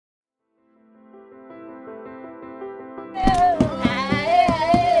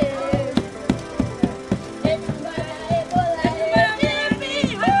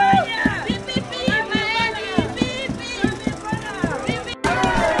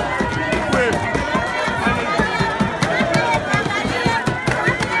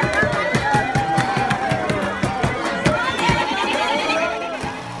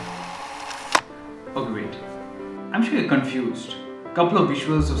couple of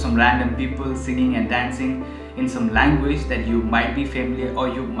visuals of some random people singing and dancing in some language that you might be familiar or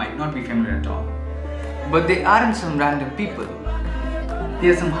you might not be familiar at all. But they aren't some random people. They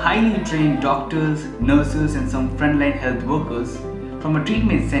are some highly trained doctors, nurses and some frontline health workers from a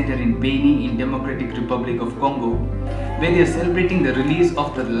treatment center in Beni in Democratic Republic of Congo, where they are celebrating the release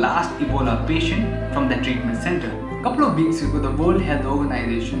of the last Ebola patient from the treatment center. A couple of weeks ago, the World Health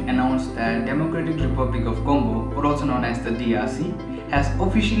Organization announced that Democratic Republic of Congo, or also known as the DRC, has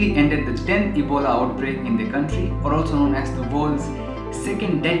officially ended the 10th Ebola outbreak in the country, or also known as the world's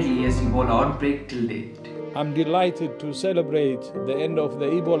second deadliest Ebola outbreak till date. I'm delighted to celebrate the end of the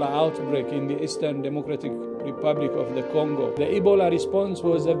Ebola outbreak in the Eastern Democratic Republic of the Congo. The Ebola response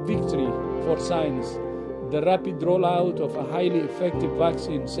was a victory for science. The rapid rollout of a highly effective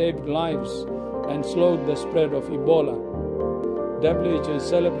vaccine saved lives and slowed the spread of Ebola. WHO is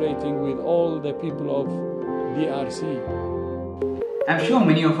celebrating with all the people of DRC. I'm sure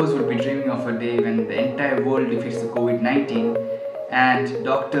many of us would be dreaming of a day when the entire world defeats the COVID-19 and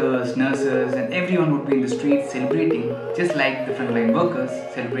doctors, nurses and everyone would be in the streets celebrating, just like the frontline workers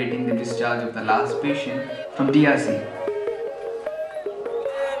celebrating the discharge of the last patient from DRC.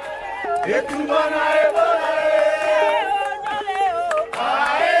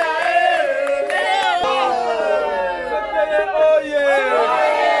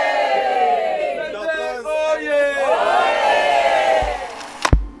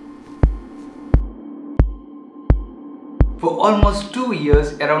 For almost 2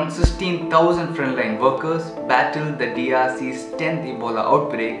 years, around 16,000 frontline workers battled the DRC's 10th Ebola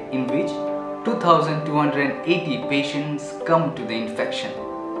outbreak, in which 2,280 patients succumbed to the infection.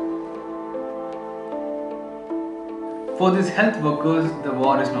 For these health workers, the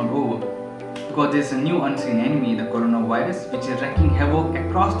war is not over, because there is a new unseen enemy, the coronavirus, which is wreaking havoc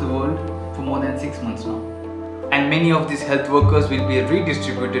across the world for more than 6 months now. And many of these health workers will be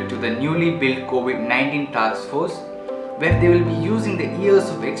redistributed to the newly built COVID-19 task force, where they will be using the years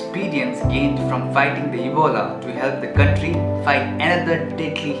of experience gained from fighting the Ebola to help the country fight another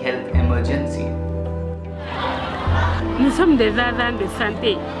deadly health emergency. Nous sommes des agents de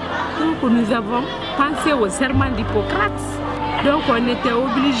santé, donc nous avons pensé au serment d'Hippocrate, donc on était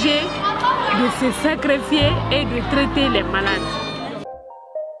obligés de se sacrifier et de traiter les malades.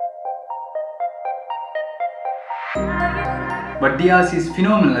 But DRC's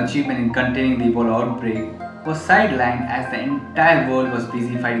phenomenal achievement in containing the Ebola outbreak was sidelined as the entire world was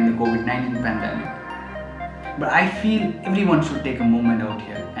busy fighting the COVID-19 pandemic. But I feel everyone should take a moment out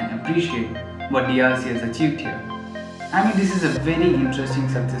here and appreciate what DRC has achieved here. I mean, this is a very interesting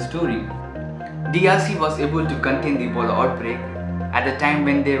success story. DRC was able to contain the Ebola outbreak at the time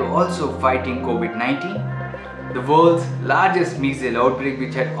when they were also fighting COVID-19, the world's largest measles outbreak,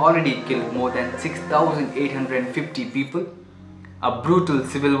 which had already killed more than 6,850 people, a brutal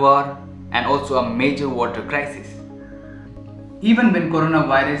civil war, and also a major water crisis. Even when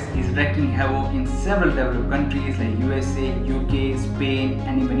coronavirus is wreaking havoc in several developed countries like USA, UK, Spain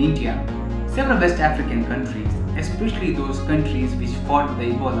and even India, several West African countries, especially those countries which fought the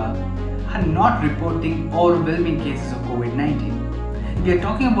Ebola, are not reporting overwhelming cases of COVID-19. We are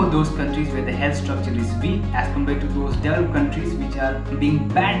talking about those countries where the health structure is weak as compared to those developed countries which are being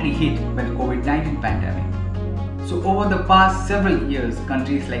badly hit by the COVID-19 pandemic. So over the past several years,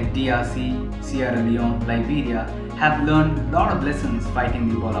 countries like DRC, Sierra Leone, Liberia have learned a lot of lessons fighting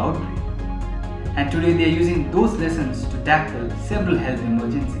the Ebola outbreak. And today they are using those lessons to tackle several health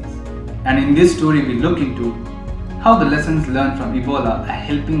emergencies. And in this story we look into how the lessons learned from Ebola are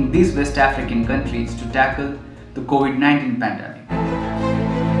helping these West African countries to tackle the COVID-19 pandemic.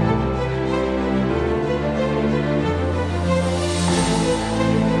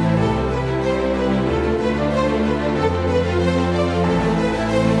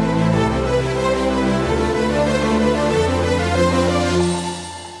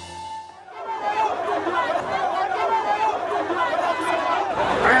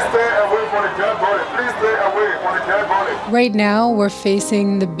 Right now, we're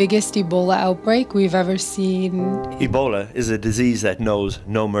facing the biggest Ebola outbreak we've ever seen. Ebola is a disease that knows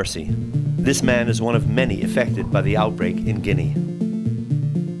no mercy. This man is one of many affected by the outbreak in Guinea.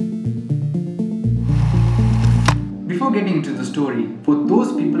 Before getting into the story, for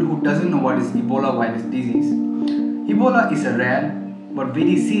those people who doesn't know what is Ebola virus disease, Ebola is a rare but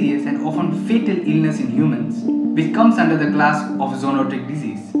very serious and often fatal illness in humans, which comes under the class of zoonotic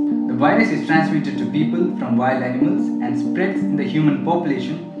disease. The virus is transmitted to people from wild animals and spreads in the human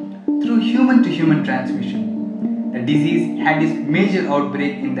population through human-to-human transmission. The disease had its major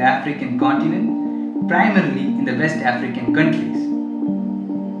outbreak in the African continent, primarily in the West African countries.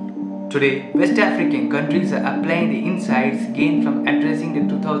 Today, West African countries are applying the insights gained from addressing the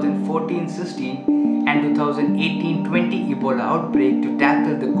 2014-16 and 2018-20 Ebola outbreak to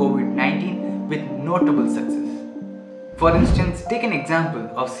tackle the COVID-19 with notable success. For instance, take an example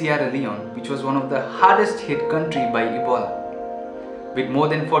of Sierra Leone, which was one of the hardest hit country by Ebola. With more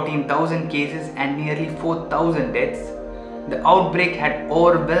than 14,000 cases and nearly 4,000 deaths, the outbreak had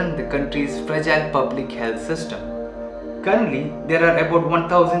overwhelmed the country's fragile public health system. Currently, there are about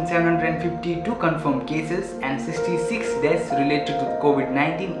 1,752 confirmed cases and 66 deaths related to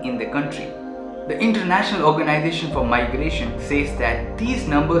COVID-19 in the country. The International Organization for Migration says that these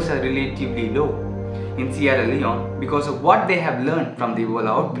numbers are relatively low in Sierra Leone because of what they have learned from the Ebola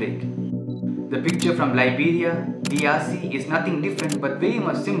outbreak. The picture from Liberia, DRC is nothing different but very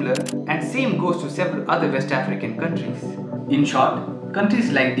much similar, and same goes to several other West African countries. In short, countries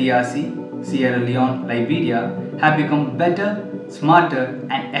like DRC, Sierra Leone, Liberia have become better, smarter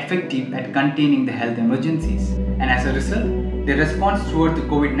and effective at containing the health emergencies, and as a result, their response toward the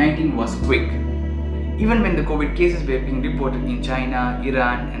COVID-19 was quick. Even when the COVID cases were being reported in China,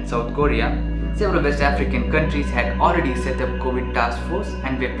 Iran and South Korea, several West African countries had already set up COVID task force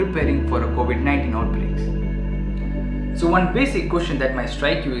and were preparing for a COVID-19 outbreaks. So one basic question that might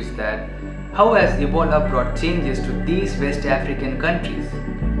strike you is that how has Ebola brought changes to these West African countries?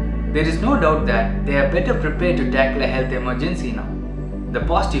 There is no doubt that they are better prepared to tackle a health emergency now. The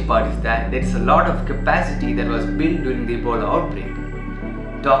positive part is that there is a lot of capacity that was built during the Ebola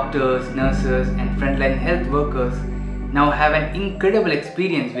outbreak. Doctors, nurses and frontline health workers now have an incredible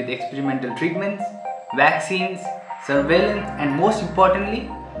experience with experimental treatments, vaccines, surveillance and most importantly,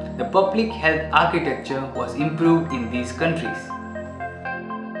 the public health architecture was improved in these countries.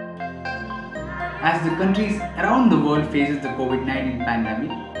 As the countries around the world faces the COVID-19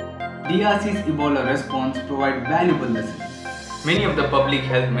 pandemic, DRC's Ebola response provide valuable lessons. Many of the public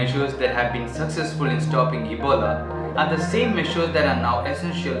health measures that have been successful in stopping Ebola are the same measures that are now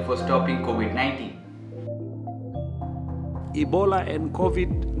essential for stopping COVID-19. Ebola and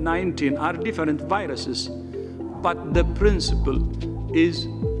COVID-19 are different viruses, but the principle is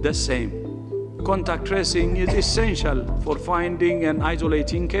the same. Contact tracing is essential for finding and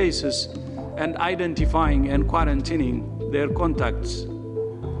isolating cases and identifying and quarantining their contacts.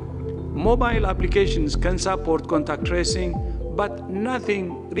 Mobile applications can support contact tracing, but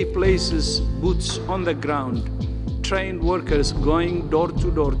nothing replaces boots on the ground, trained workers going door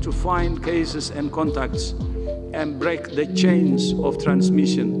to door to find cases and contacts and break the chains of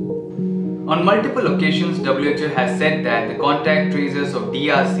transmission. On multiple occasions, WHO has said that the contact tracers of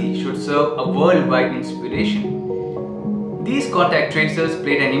DRC should serve a worldwide inspiration. These contact tracers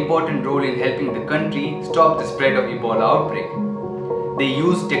played an important role in helping the country stop the spread of Ebola outbreak. They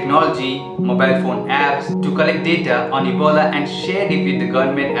used technology, mobile phone apps to collect data on Ebola and shared it with the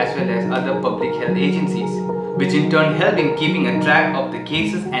government as well as other public health agencies, which in turn helped in keeping a track of the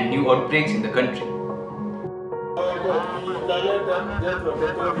cases and new outbreaks in the country.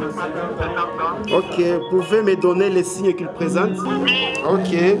 Ok, vous pouvez me donner les signes qu'il présente?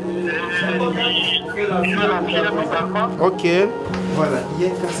 Ok. Ok. Voilà,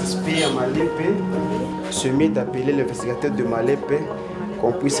 hier quand ça se fait à Malepe, se met d'appeler l'investigateur de Malepe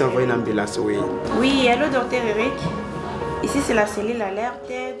qu'on puisse envoyer une ambulance. Oui, allô docteur Eric. Ici c'est la cellule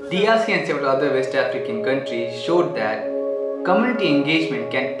alerte. DRC and several other West African countries showed that community engagement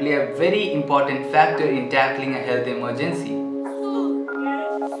can play a very important factor in tackling a health emergency.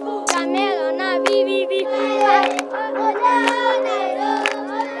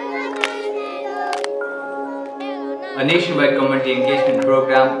 A nationwide community engagement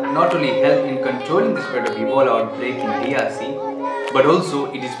program not only helped in controlling the spread of Ebola outbreak in DRC, but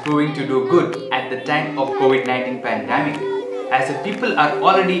also it is proving to do good at the time of COVID-19 pandemic, as the people are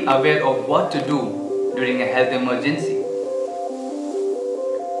already aware of what to do during a health emergency.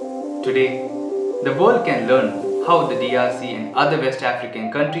 Today, the world can learn how the DRC and other West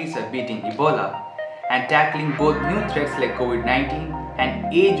African countries are beating Ebola and tackling both new threats like COVID-19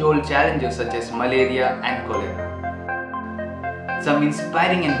 and age-old challenges such as malaria and cholera. Some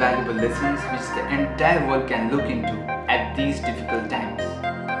inspiring and valuable lessons which the entire world can look into at these difficult times.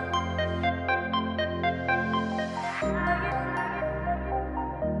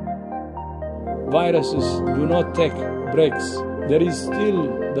 Viruses do not take breaks. There is still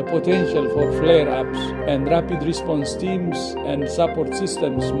the potential for flare-ups, and rapid response teams and support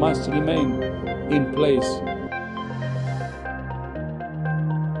systems must remain in place.